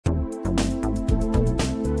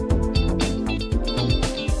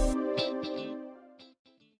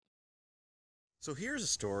So here's a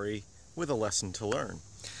story with a lesson to learn.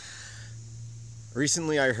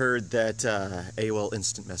 Recently I heard that AOL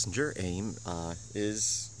Instant Messenger, AIM,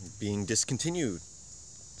 is being discontinued.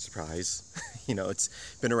 Surprise.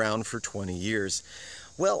 It's been around for 20 years.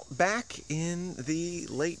 Well, back in the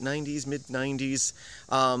late 90s, mid 90s,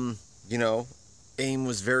 AIM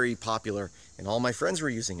was very popular and all my friends were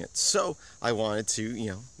using it. So I wanted to,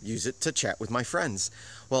 use it to chat with my friends.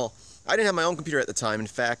 Well, I didn't have my own computer at the time. In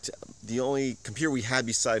fact, the only computer we had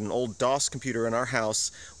beside an old DOS computer in our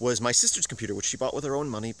house was my sister's computer, which she bought with her own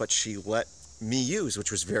money, but she let me use, which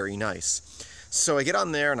was very nice. So I get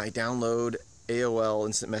on there and I download AOL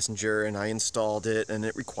Instant Messenger and I installed it, and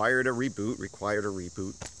it required a reboot.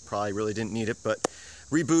 Probably really didn't need it, but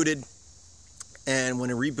rebooted. And when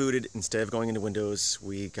it rebooted, instead of going into Windows,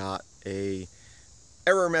 we got a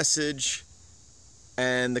error message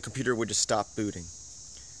and the computer would just stop booting.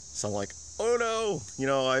 So I'm like, oh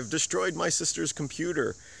no, I've destroyed my sister's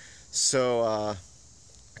computer. So I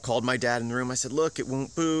called my dad in the room. I said, look, it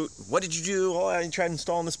won't boot. What did you do? Oh, I tried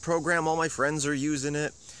installing this program. All my friends are using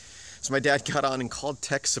it. So my dad got on and called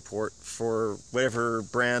tech support for whatever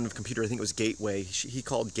brand of computer. I think it was Gateway. He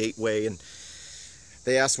called Gateway and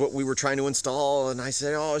they asked what we were trying to install. And I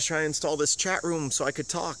said, I was trying to install this chat room so I could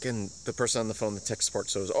talk. And the person on the phone, the tech support,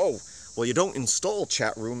 says, oh, well, you don't install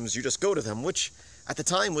chat rooms. You just go to them, which at the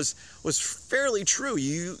time was fairly true.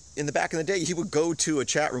 In the back in the day, you would go to a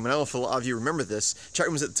chat room, and I don't know if a lot of you remember this. Chat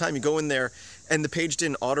rooms at the time, you go in there, and the page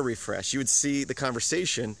didn't auto-refresh. You would see the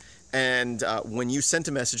conversation, and when you sent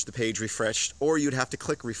a message, the page refreshed, or you'd have to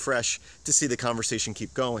click refresh to see the conversation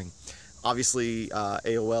keep going. Obviously,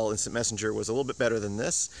 AOL Instant Messenger was a little bit better than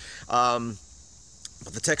this.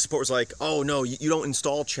 But the tech support was like, oh no, you don't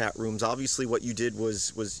install chat rooms. Obviously what you did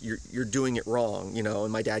was you're doing it wrong,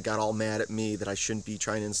 and my dad got all mad at me that I shouldn't be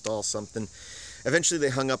trying to install something. Eventually they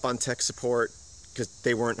hung up on tech support because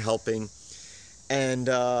they weren't helping. And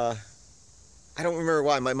I don't remember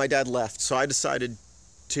why, my dad left. So I decided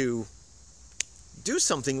to do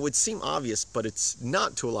something that would seem obvious, but it's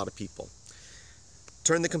not to a lot of people.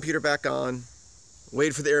 Turn the computer back on,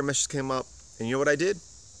 waited for the error message to come up, and you know what I did?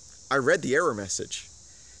 I read the error message.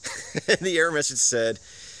 And the error message said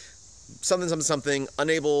something,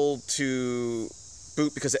 unable to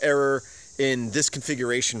boot because of error in this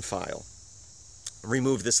configuration file.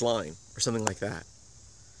 Remove this line, or something like that.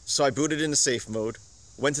 So I booted into safe mode,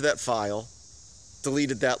 went to that file,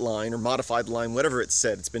 deleted that line, or modified the line, whatever it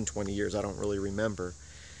said. It's been 20 years, I don't really remember.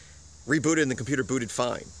 Rebooted and the computer booted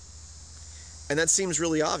fine. And that seems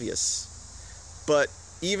really obvious. But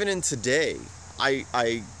even in today,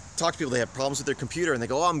 I talk to people, they have problems with their computer and they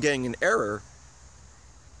go, oh, I'm getting an error.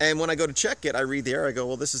 And when I go to check it, I read the error, I go,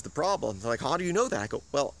 well, this is the problem. They're like, how do you know that? I go,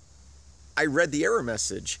 well, I read the error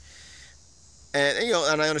message. And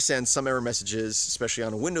and I understand some error messages, especially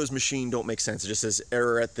on a Windows machine, don't make sense. It just says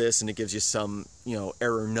error at this and it gives you some,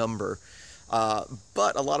 error number.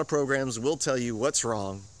 But a lot of programs will tell you what's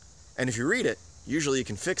wrong. And if you read it, usually you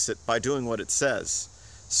can fix it by doing what it says.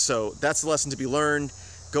 So that's the lesson to be learned.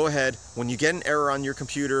 Go ahead, when you get an error on your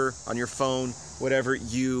computer, on your phone, whatever,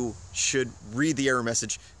 you should read the error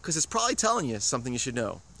message because it's probably telling you something you should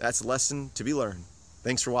know. That's a lesson to be learned.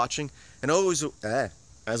 Thanks for watching, and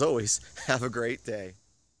as always, have a great day.